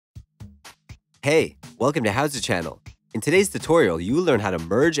Hey, welcome to HOWZA channel. In today's tutorial, you will learn how to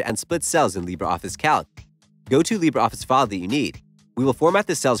merge and split cells in LibreOffice Calc. Go to LibreOffice file that you need. We will format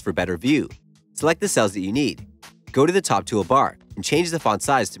the cells for better view. Select the cells that you need. Go to the top toolbar and change the font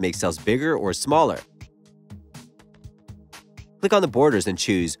size to make cells bigger or smaller. Click on the borders and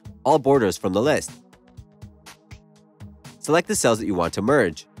choose All Borders from the list. Select the cells that you want to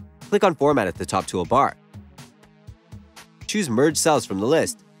merge. Click on Format at the top toolbar. Choose Merge Cells from the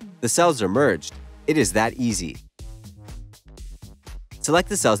list. The cells are merged. It is that easy. Select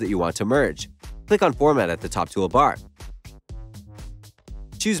the cells that you want to merge. Click on Format at the top toolbar.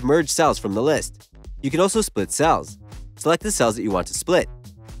 Choose Merge Cells from the list. You can also split cells. Select the cells that you want to split.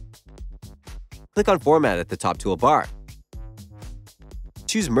 Click on Format at the top toolbar.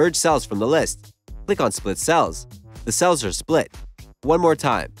 Choose Merge Cells from the list. Click on Split Cells. The cells are split. One more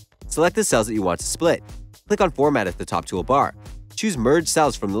time. Select the cells that you want to split. Click on Format at the top toolbar. Choose Merge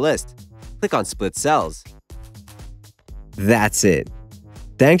Cells from the list. Click on Split Cells. That's it.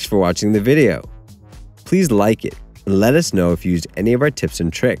 Thanks for watching the video. Please like it and let us know if you used any of our tips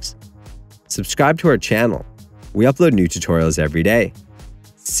and tricks. Subscribe to our channel. We upload new tutorials every day.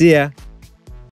 See ya!